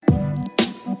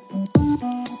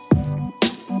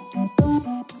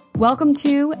Welcome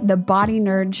to the Body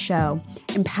Nerd Show,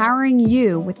 empowering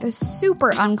you with the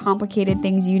super uncomplicated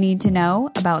things you need to know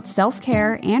about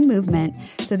self-care and movement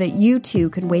so that you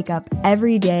too can wake up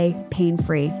every day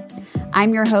pain-free.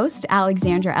 I'm your host,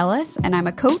 Alexandra Ellis, and I'm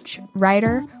a coach,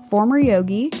 writer, former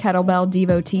yogi, kettlebell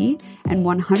devotee, and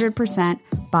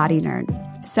 100% body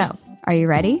nerd. So, are you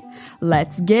ready?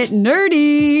 Let's get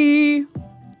nerdy!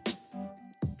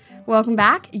 Welcome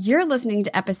back. You're listening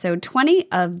to episode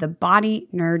 20 of the Body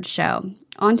Nerd Show.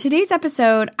 On today's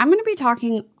episode, I'm going to be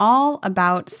talking all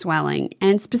about swelling,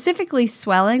 and specifically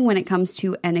swelling when it comes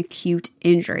to an acute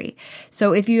injury.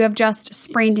 So if you have just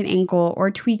sprained an ankle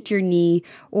or tweaked your knee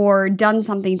or done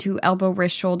something to elbow,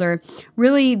 wrist, shoulder,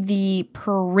 really the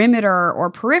perimeter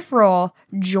or peripheral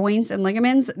joints and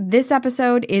ligaments, this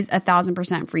episode is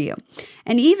 1,000% for you.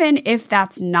 And even if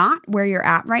that's not where you're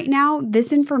at right now,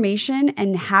 this information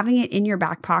and having it in your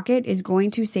back pocket is going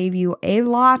to save you a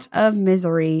lot of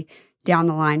misery down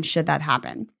the line should that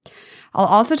happen. I'll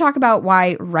also talk about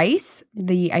why RICE,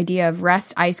 the idea of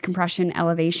rest, ice, compression,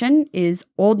 elevation, is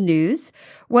old news,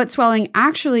 what swelling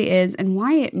actually is and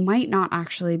why it might not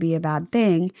actually be a bad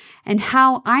thing, and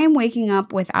how I am waking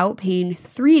up without pain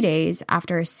 3 days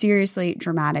after a seriously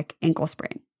dramatic ankle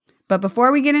sprain. But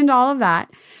before we get into all of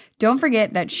that, don't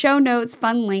forget that show notes,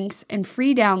 fun links, and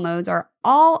free downloads are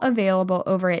all available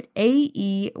over at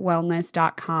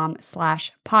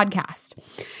aewellness.com/podcast.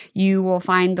 You will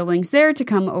find the links there to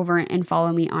come over and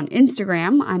follow me on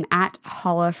Instagram. I'm at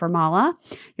Hala for Mala.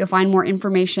 You'll find more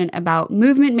information about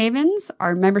Movement Mavens,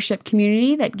 our membership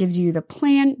community that gives you the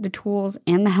plan, the tools,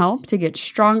 and the help to get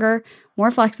stronger,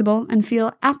 more flexible, and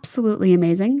feel absolutely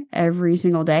amazing every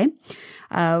single day.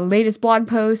 Latest blog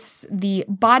posts, the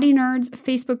Body Nerds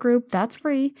Facebook group, that's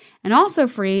free. And also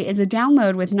free is a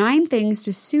download with 9 things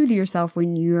to soothe yourself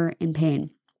when you're in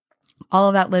pain. All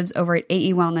of that lives over at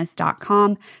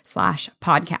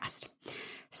aewellness.com/podcast.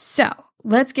 So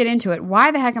let's get into it.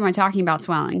 Why the heck am I talking about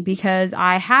swelling? Because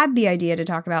I had the idea to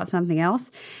talk about something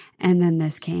else, and then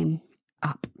this came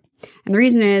up. And the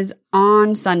reason is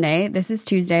on Sunday, this is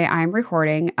Tuesday, I'm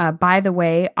recording. By the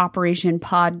way, Operation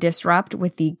Pod Disrupt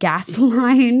with the gas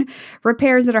line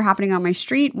repairs that are happening on my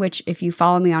street, which if you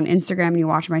follow me on Instagram and you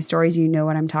watch my stories, you know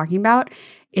what I'm talking about.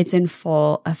 It's in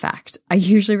full effect. I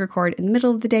usually record in the middle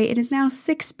of the day. It is now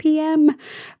 6 p.m.,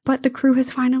 but the crew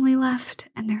has finally left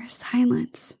and there is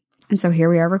silence. And so here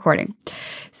we are recording.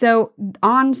 So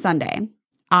on Sunday,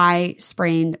 I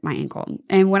sprained my ankle.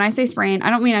 And when I say sprained, I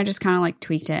don't mean I just kind of like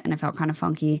tweaked it and it felt kind of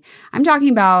funky. I'm talking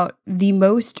about the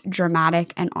most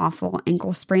dramatic and awful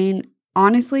ankle sprain,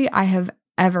 honestly, I have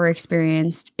ever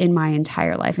experienced in my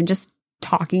entire life. And just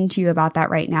talking to you about that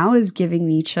right now is giving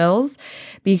me chills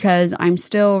because I'm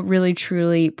still really,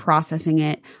 truly processing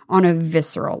it on a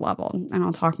visceral level. And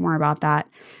I'll talk more about that.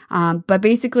 But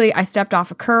basically, I stepped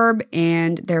off a curb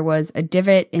and there was a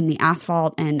divot in the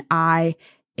asphalt and I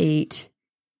ate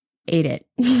it.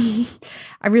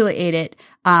 I really ate it.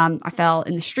 I fell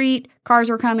in the street. Cars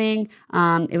were coming.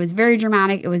 It was very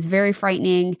dramatic. It was very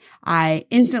frightening. I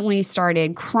instantly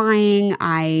started crying.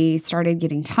 I started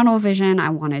getting tunnel vision. I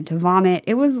wanted to vomit.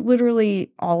 It was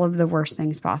literally all of the worst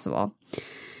things possible.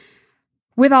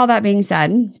 With all that being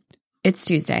said, it's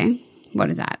Tuesday. What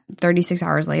is that? 36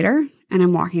 hours later, and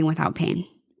I'm walking without pain.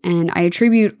 And I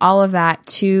attribute all of that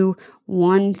to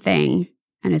one thing.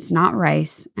 And it's not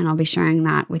rice, and I'll be sharing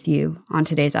that with you on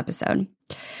today's episode.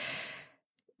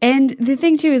 And the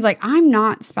thing too is like, I'm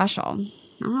not special.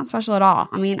 I'm not special at all.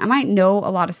 I mean, I might know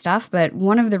a lot of stuff, but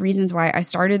one of the reasons why I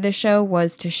started this show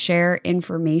was to share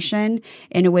information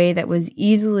in a way that was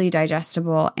easily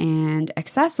digestible and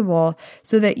accessible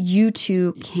so that you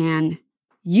too can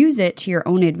use it to your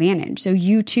own advantage. So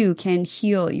you too can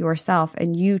heal yourself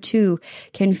and you too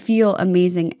can feel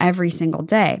amazing every single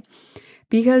day.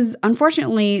 Because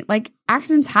unfortunately, like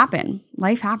accidents happen,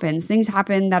 life happens, things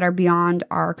happen that are beyond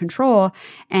our control,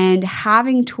 and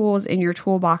having tools in your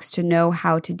toolbox to know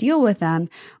how to deal with them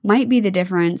might be the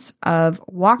difference of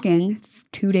walking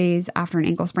 2 days after an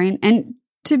ankle sprain. And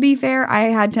to be fair, I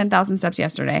had 10,000 steps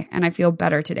yesterday and I feel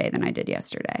better today than I did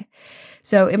yesterday.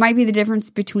 So it might be the difference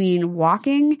between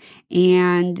walking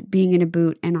and being in a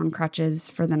boot and on crutches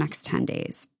for the next 10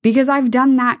 days, because I've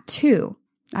done that too.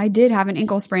 I did have an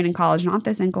ankle sprain in college, not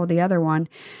this ankle, the other one,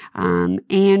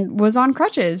 and was on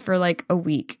crutches for like a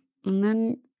week. And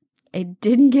then it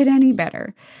didn't get any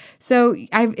better. So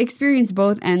I've experienced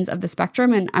both ends of the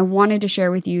spectrum, and I wanted to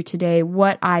share with you today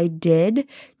what I did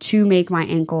to make my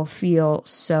ankle feel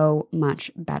so much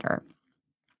better.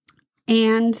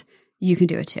 And you can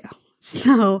do it too.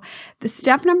 So the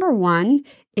step number 1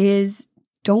 is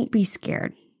don't be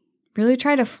scared. Really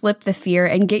try to flip the fear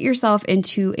and get yourself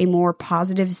into a more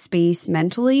positive space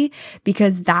mentally,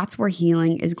 because that's where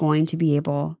healing is going to be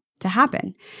able to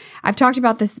happen. I've talked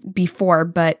about this before,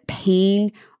 but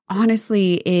pain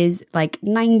honestly is like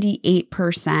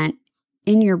 98%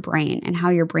 in your brain and how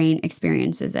your brain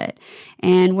experiences it.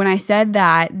 And when I said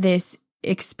that this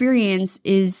experience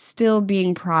is still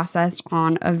being processed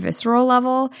on a visceral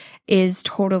level is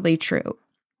totally true.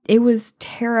 It was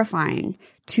terrifying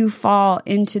to fall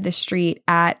into the street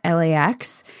at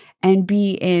LAX and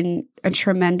be in a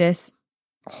tremendous,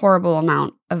 horrible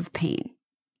amount of pain.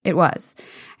 It was.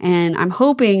 And I'm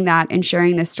hoping that in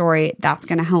sharing this story, that's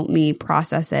going to help me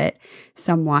process it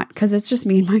somewhat, because it's just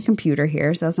me and my computer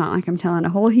here. So it's not like I'm telling a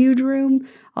whole huge room,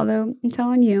 although I'm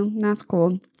telling you, and that's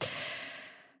cool.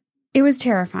 It was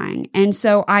terrifying. And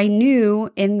so I knew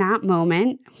in that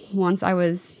moment, once I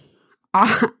was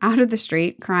out of the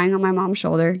street crying on my mom's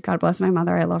shoulder, God bless my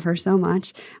mother, I love her so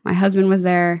much. My husband was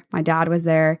there. My dad was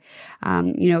there.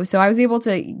 So I was able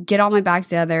to get all my bags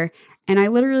together, and I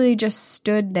literally just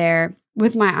stood there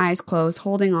with my eyes closed,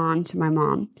 holding on to my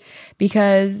mom,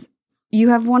 because you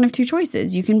have one of two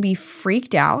choices. You can be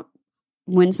freaked out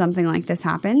when something like this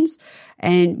happens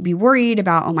and be worried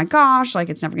about, oh my gosh, like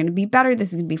it's never going to be better. This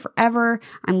is going to be forever.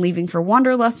 I'm leaving for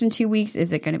Wanderlust in 2 weeks.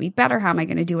 Is it going to be better? How am I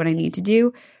going to do what I need to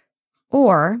do?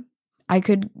 Or I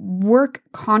could work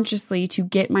consciously to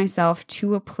get myself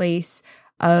to a place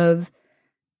of,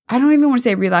 I don't even want to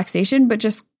say relaxation, but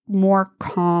just more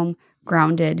calm,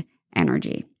 grounded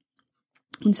energy.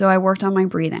 And so I worked on my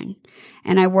breathing,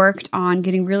 and I worked on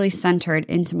getting really centered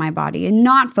into my body and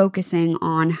not focusing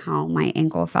on how my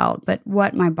ankle felt, but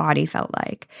what my body felt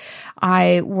like.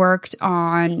 I worked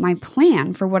on my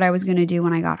plan for what I was going to do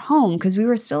when I got home, because we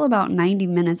were still about 90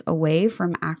 minutes away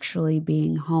from actually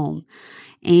being home.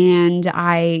 And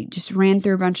I just ran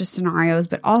through a bunch of scenarios,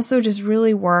 but also just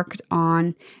really worked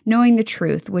on knowing the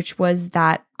truth, which was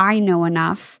that I know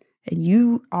enough, and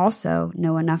you also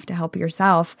know enough to help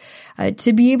yourself,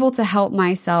 to be able to help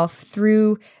myself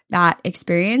through that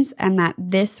experience, and that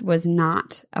this was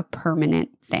not a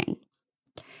permanent thing.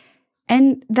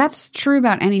 And that's true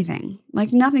about anything.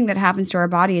 Like nothing that happens to our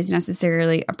body is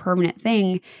necessarily a permanent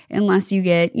thing unless you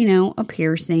get, a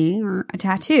piercing or a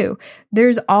tattoo.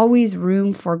 There's always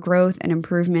room for growth and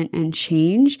improvement and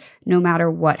change no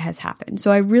matter what has happened.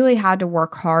 So I really had to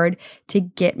work hard to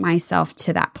get myself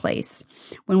to that place.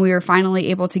 When we were finally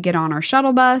able to get on our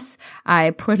shuttle bus,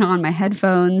 I put on my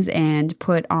headphones and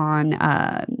put on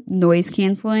noise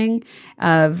canceling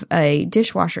of a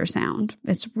dishwasher sound.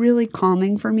 It's really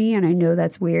calming for me, and I know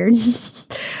that's weird,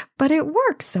 but it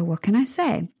works. So what can I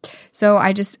say? So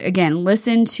I just, again,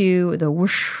 listened to the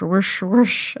whoosh, whoosh,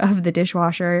 whoosh of the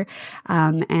dishwasher,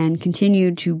 and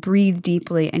continued to breathe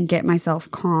deeply and get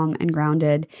myself calm and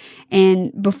grounded.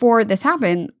 And before this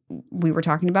happened, we were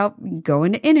talking about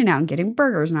going to In-N-Out and getting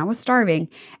burgers, and I was starving.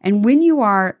 And when you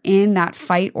are in that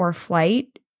fight or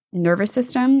flight nervous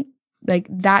system, like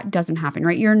that doesn't happen,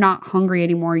 right? You're not hungry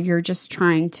anymore. You're just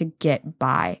trying to get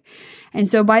by. And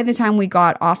so by the time we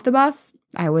got off the bus,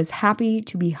 I was happy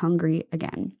to be hungry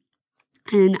again.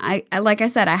 And I, like I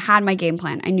said, I had my game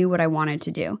plan. I knew what I wanted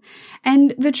to do.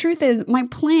 And the truth is, my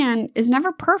plan is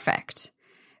never perfect.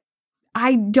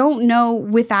 I don't know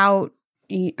with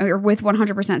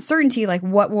 100% certainty, like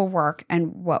what will work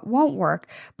and what won't work.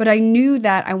 But I knew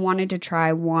that I wanted to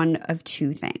try one of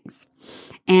two things.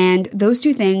 And those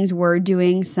two things were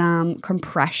doing some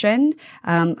compression,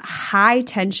 high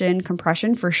tension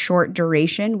compression for short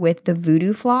duration with the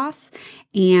Voodoo Floss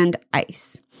and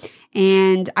ice.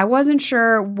 And I wasn't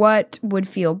sure what would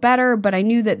feel better, but I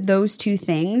knew that those two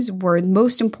things were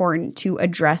most important to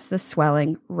address the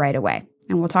swelling right away.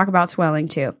 And we'll talk about swelling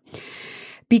too,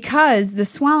 because the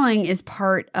swelling is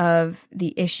part of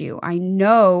the issue. I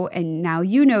know, and now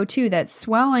you know too, that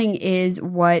swelling is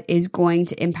what is going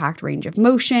to impact range of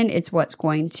motion. It's what's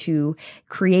going to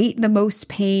create the most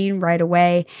pain right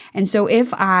away. And so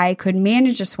if I could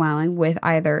manage the swelling with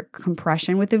either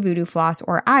compression with the Voodoo Floss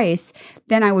or ice,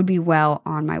 then I would be well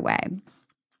on my way.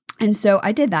 And so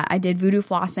I did that. I did voodoo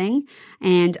flossing,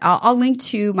 and I'll link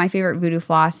to my favorite voodoo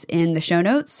floss in the show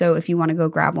notes. So if you want to go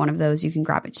grab one of those, you can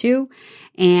grab it too.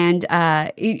 And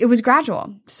it was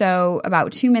gradual. So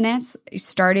about 2 minutes, it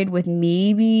started with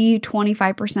maybe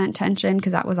 25% tension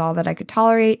because that was all that I could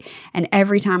tolerate. And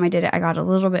every time I did it, I got a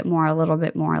little bit more, a little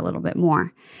bit more, a little bit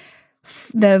more.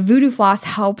 The Voodoo Floss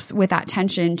helps with that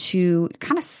tension to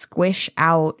kind of squish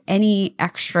out any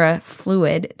extra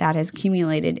fluid that has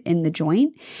accumulated in the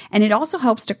joint. And it also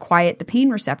helps to quiet the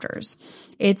pain receptors.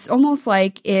 It's almost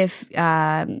like it's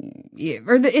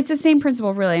the same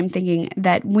principle, really. I'm thinking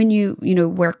that when you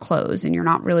wear clothes and you're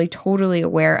not really totally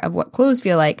aware of what clothes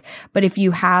feel like, but if you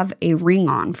have a ring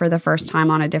on for the first time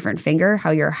on a different finger,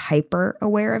 how you're hyper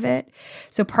aware of it.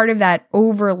 So part of that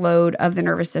overload of the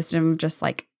nervous system, just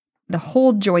like the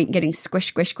whole joint getting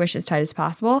squish as tight as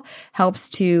possible, helps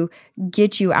to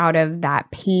get you out of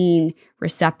that pain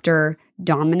receptor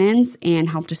dominance and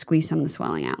help to squeeze some of the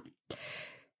swelling out.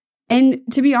 And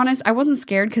to be honest, I wasn't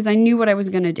scared because I knew what I was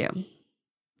going to do.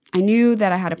 I knew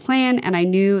that I had a plan, and I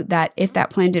knew that if that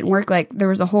plan didn't work, like there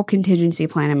was a whole contingency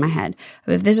plan in my head.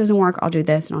 If this doesn't work, I'll do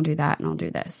this and I'll do that and I'll do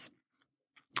this.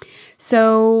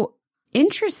 So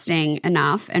interesting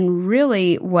enough, and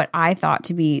really what I thought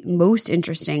to be most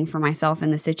interesting for myself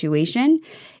in the situation,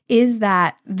 is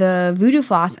that the Voodoo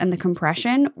Floss and the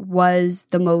compression was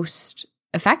the most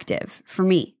effective for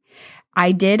me.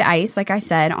 I did ice, like I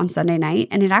said, on Sunday night,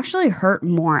 and it actually hurt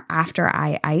more after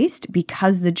I iced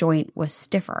because the joint was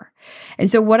stiffer. And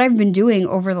so what I've been doing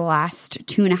over the last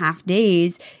 2.5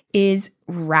 days is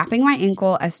wrapping my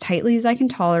ankle as tightly as I can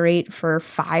tolerate for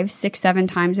 5, 6, 7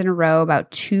 times in a row, about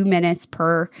 2 minutes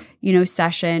per,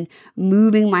 session,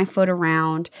 moving my foot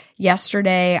around.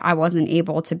 Yesterday, I wasn't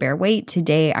able to bear weight.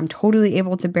 Today, I'm totally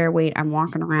able to bear weight. I'm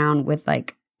walking around with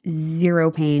like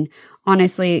zero pain.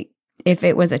 Honestly, if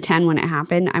it was a 10 when it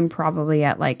happened, I'm probably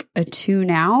at like a 2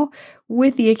 now,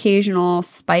 with the occasional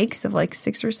spikes of like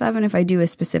 6 or 7 if I do a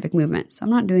specific movement. So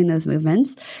I'm not doing those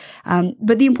movements.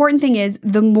 But the important thing is,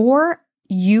 the more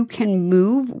you can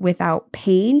move without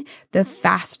pain, the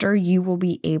faster you will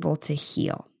be able to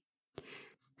heal.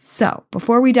 So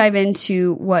before we dive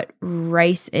into what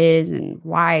rice is and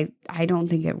why I don't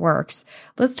think it works,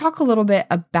 let's talk a little bit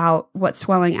about what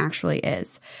swelling actually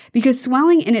is. Because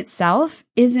swelling in itself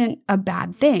isn't a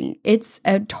bad thing. It's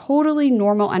a totally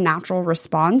normal and natural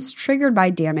response triggered by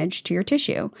damage to your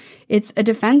tissue. It's a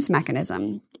defense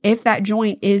mechanism. If that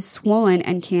joint is swollen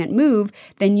and can't move,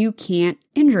 then you can't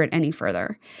injure it any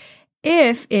further.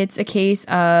 If it's a case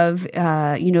of,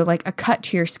 like a cut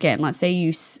to your skin, let's say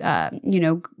you,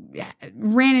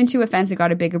 ran into a fence and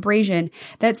got a big abrasion,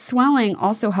 that swelling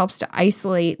also helps to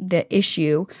isolate the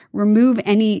issue, remove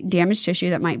any damaged tissue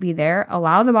that might be there,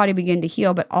 allow the body to begin to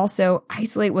heal, but also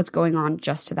isolate what's going on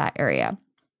just to that area.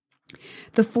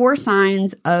 The 4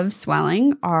 signs of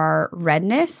swelling are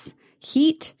redness,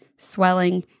 heat,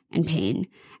 swelling, and pain.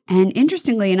 And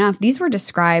interestingly enough, these were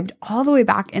described all the way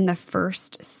back in the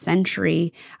 1st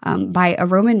century by a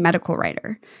Roman medical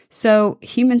writer. So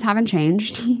humans haven't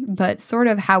changed, but sort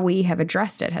of how we have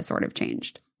addressed it has sort of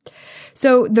changed.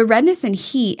 So the redness and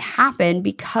heat happen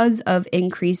because of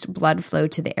increased blood flow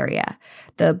to the area.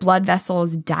 The blood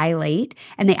vessels dilate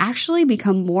and they actually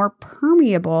become more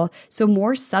permeable, so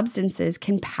more substances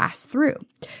can pass through.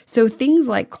 So things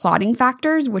like clotting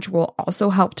factors, which will also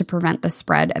help to prevent the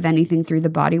spread of anything through the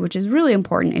body, which is really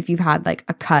important if you've had like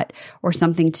a cut or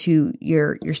something to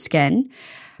your skin.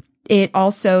 It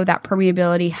also, that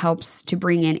permeability helps to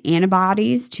bring in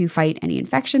antibodies to fight any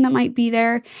infection that might be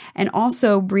there, and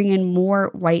also bring in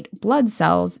more white blood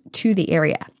cells to the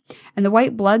area. And the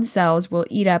white blood cells will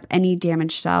eat up any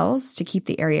damaged cells to keep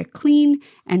the area clean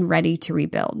and ready to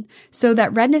rebuild. So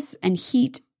that redness and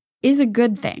heat is a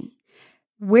good thing.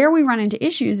 Where we run into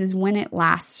issues is when it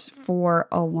lasts for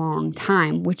a long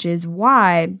time, which is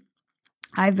why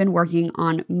I've been working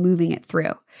on moving it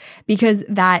through, because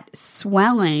that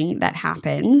swelling that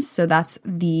happens, so that's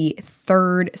the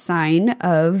 3rd sign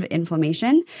of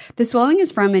inflammation. The swelling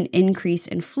is from an increase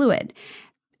in fluid.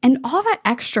 And all that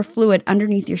extra fluid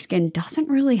underneath your skin doesn't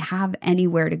really have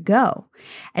anywhere to go.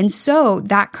 And so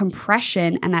that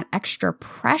compression and that extra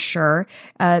pressure,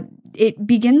 it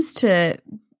begins to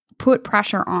put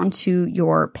pressure onto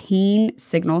your pain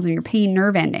signals and your pain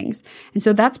nerve endings. And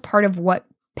so that's part of what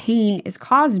pain is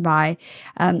caused by,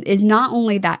 is not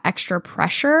only that extra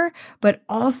pressure, but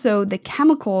also the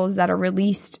chemicals that are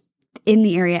released in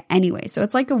the area anyway. So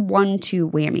it's like a 1-2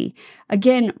 whammy.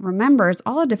 Again, remember, it's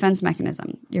all a defense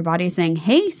mechanism. Your body is saying,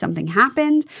 hey, something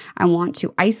happened. I want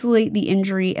to isolate the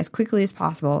injury as quickly as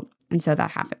possible. And so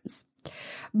that happens.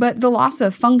 But the loss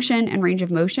of function and range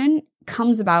of motion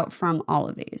comes about from all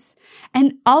of these.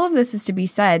 And all of this is to be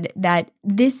said that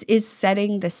this is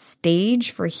setting the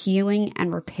stage for healing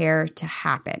and repair to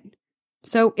happen.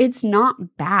 So it's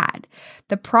not bad.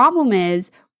 The problem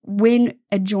is when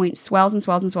a joint swells and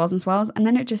swells and swells and swells, and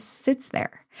then it just sits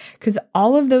there because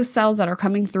all of those cells that are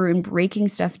coming through and breaking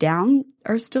stuff down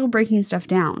are still breaking stuff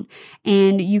down.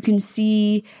 And you can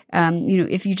see,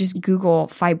 if you just Google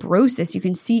fibrosis, you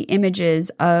can see images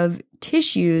of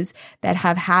tissues that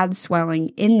have had swelling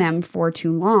in them for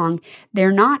too long.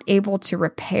 They're not able to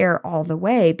repair all the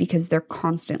way because they're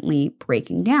constantly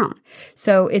breaking down.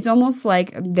 So it's almost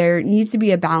like there needs to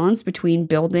be a balance between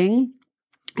building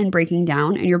and breaking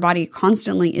down, and your body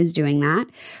constantly is doing that.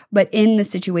 But in the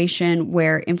situation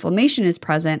where inflammation is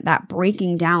present, that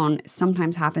breaking down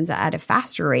sometimes happens at a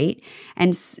faster rate,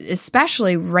 and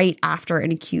especially right after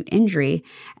an acute injury.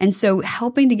 And so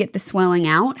helping to get the swelling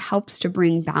out helps to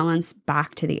bring balance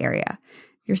back to the area.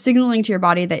 You're signaling to your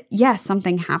body that, yes,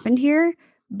 something happened here,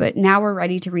 but now we're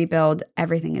ready to rebuild.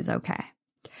 Everything is okay.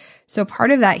 So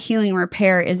part of that healing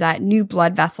repair is that new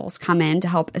blood vessels come in to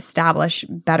help establish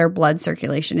better blood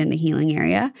circulation in the healing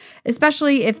area,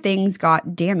 especially if things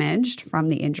got damaged from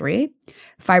the injury.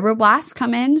 Fibroblasts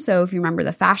come in. So if you remember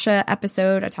the fascia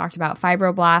episode, I talked about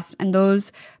fibroblasts, and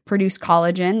those produce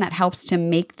collagen that helps to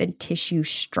make the tissue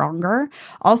stronger,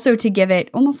 also to give it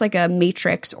almost like a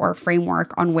matrix or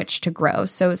framework on which to grow.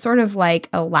 So it's sort of like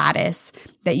a lattice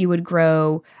that you would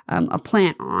grow a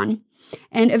plant on.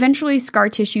 And eventually scar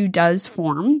tissue does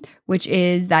form, which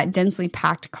is that densely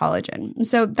packed collagen.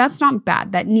 So that's not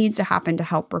bad. That needs to happen to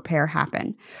help repair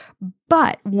happen.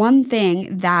 But one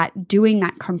thing that doing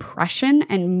that compression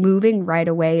and moving right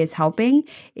away is helping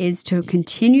is to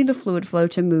continue the fluid flow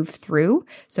to move through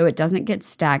so it doesn't get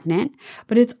stagnant.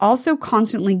 But it's also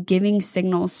constantly giving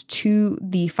signals to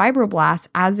the fibroblasts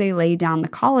as they lay down the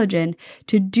collagen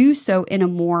to do so in a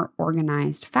more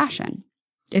organized fashion.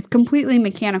 It's completely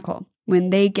mechanical.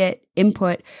 When they get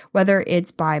input, whether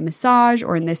it's by massage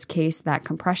or in this case, that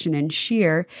compression and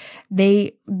shear,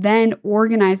 they then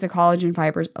organize the collagen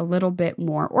fibers a little bit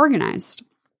more organized.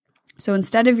 So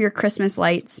instead of your Christmas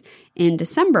lights in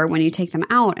December, when you take them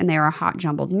out and they are a hot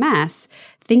jumbled mess,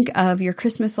 think of your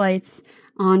Christmas lights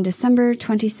on December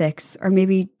 26th or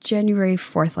maybe January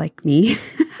 4th, like me.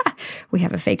 We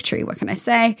have a fake tree. What can I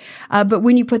say? But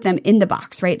when you put them in the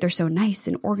box, right, they're so nice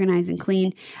and organized and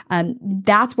clean.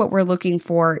 That's what we're looking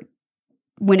for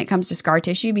when it comes to scar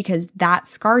tissue, because that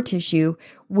scar tissue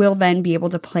will then be able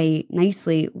to play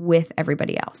nicely with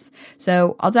everybody else.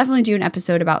 So I'll definitely do an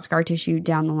episode about scar tissue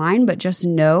down the line, but just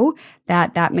know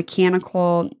that that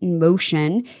mechanical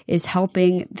motion is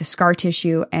helping the scar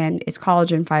tissue and its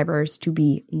collagen fibers to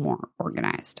be more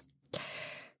organized.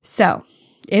 So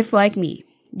if, like me,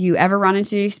 you ever run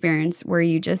into the experience where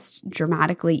you just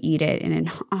dramatically eat it in an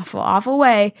awful, awful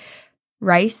way,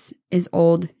 rice is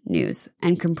old news.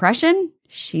 And compression,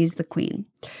 she's the queen.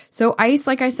 So ice,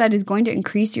 like I said, is going to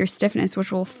increase your stiffness,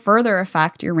 which will further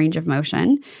affect your range of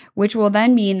motion, which will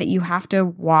then mean that you have to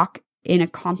walk in a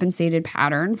compensated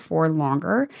pattern for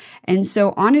longer. And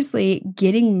so honestly,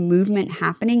 getting movement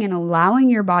happening and allowing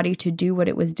your body to do what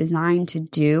it was designed to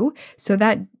do, so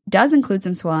that does include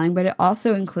some swelling, but it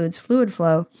also includes fluid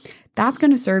flow, that's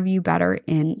going to serve you better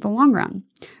in the long run.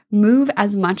 Move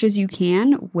as much as you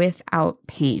can without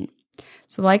pain.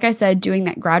 So like I said, doing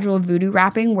that gradual voodoo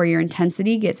wrapping where your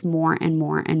intensity gets more and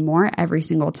more and more every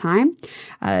single time.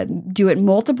 Do it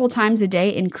multiple times a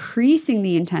day, increasing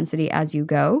the intensity as you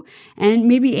go, and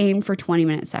maybe aim for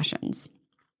 20-minute sessions.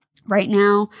 Right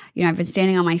now, I've been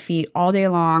standing on my feet all day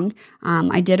long.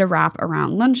 I did a wrap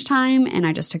around lunchtime and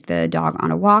I just took the dog on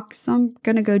a walk. So I'm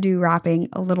going to go do wrapping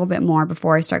a little bit more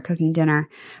before I start cooking dinner.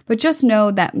 But just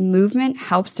know that movement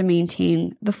helps to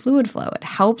maintain the fluid flow. It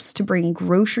helps to bring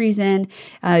groceries in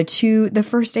to the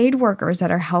first aid workers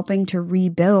that are helping to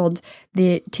rebuild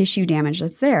the tissue damage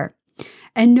that's there.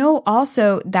 And know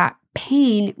also that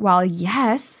pain, while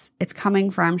yes, it's coming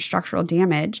from structural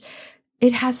damage,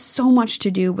 it has so much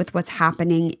to do with what's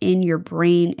happening in your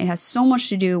brain. It has so much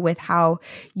to do with how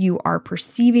you are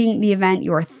perceiving the event,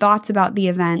 your thoughts about the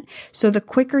event. So the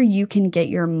quicker you can get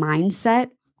your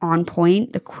mindset on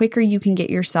point, the quicker you can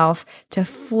get yourself to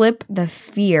flip the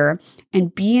fear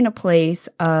and be in a place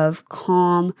of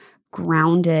calm,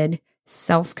 grounded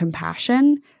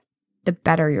self-compassion, the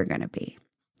better you're going to be.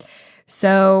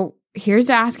 So here's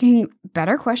to asking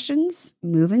better questions,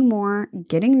 moving more,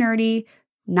 getting nerdy,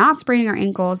 not spraining our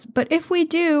ankles, but if we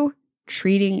do,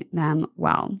 treating them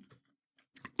well.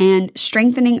 And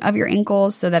strengthening of your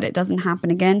ankles so that it doesn't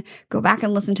happen again. Go back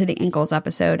and listen to the ankles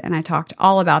episode, and I talked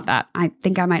all about that. I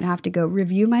think I might have to go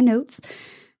review my notes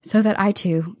so that I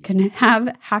too can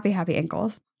have happy, happy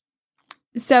ankles.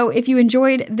 So if you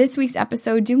enjoyed this week's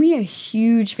episode, do me a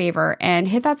huge favor and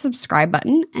hit that subscribe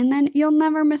button, and then you'll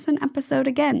never miss an episode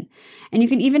again. And you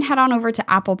can even head on over to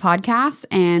Apple Podcasts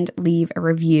and leave a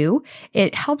review.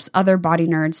 It helps other body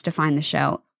nerds to find the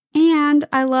show. And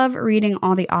I love reading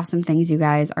all the awesome things you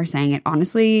guys are saying. It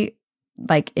honestly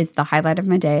is the highlight of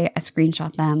my day. I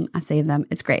screenshot them, I save them.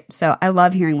 It's great. So I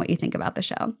love hearing what you think about the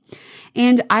show.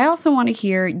 And I also want to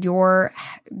hear your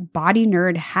body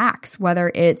nerd hacks,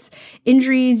 whether it's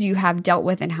injuries you have dealt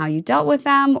with and how you dealt with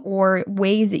them, or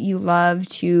ways that you love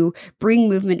to bring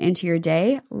movement into your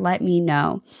day. Let me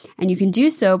know. And you can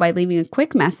do so by leaving a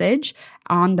quick message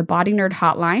on the Body Nerd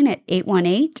hotline at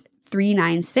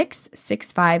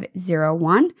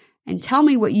 818-396-6501 and tell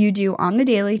me what you do on the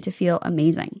daily to feel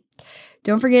amazing.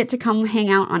 Don't forget to come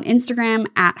hang out on Instagram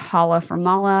at Holla for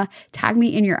Mala. Tag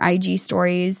me in your IG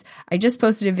stories. I just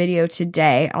posted a video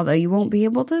today, although you won't be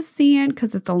able to see it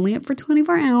because it's only up for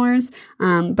 24 hours.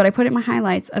 But I put in my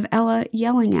highlights of Ella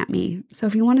yelling at me. So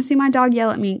if you want to see my dog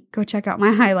yell at me, go check out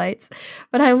my highlights.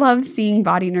 But I love seeing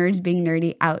body nerds being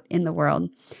nerdy out in the world.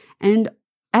 And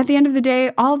at the end of the day,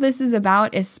 all this is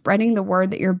about is spreading the word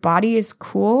that your body is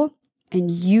cool and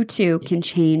you too can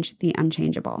change the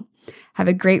unchangeable. Have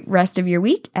a great rest of your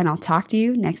week, and I'll talk to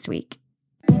you next week.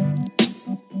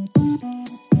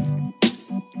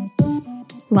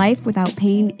 Life without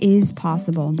pain is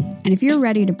possible. And if you're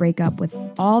ready to break up with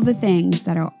all the things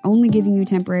that are only giving you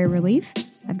temporary relief,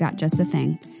 I've got just the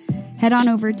thing. Head on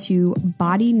over to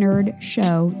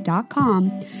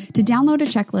bodynerdshow.com to download a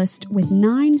checklist with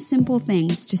 9 simple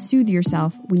things to soothe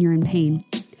yourself when you're in pain.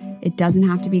 It doesn't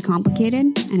have to be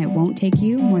complicated, and it won't take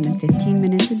you more than 15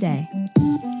 minutes a day.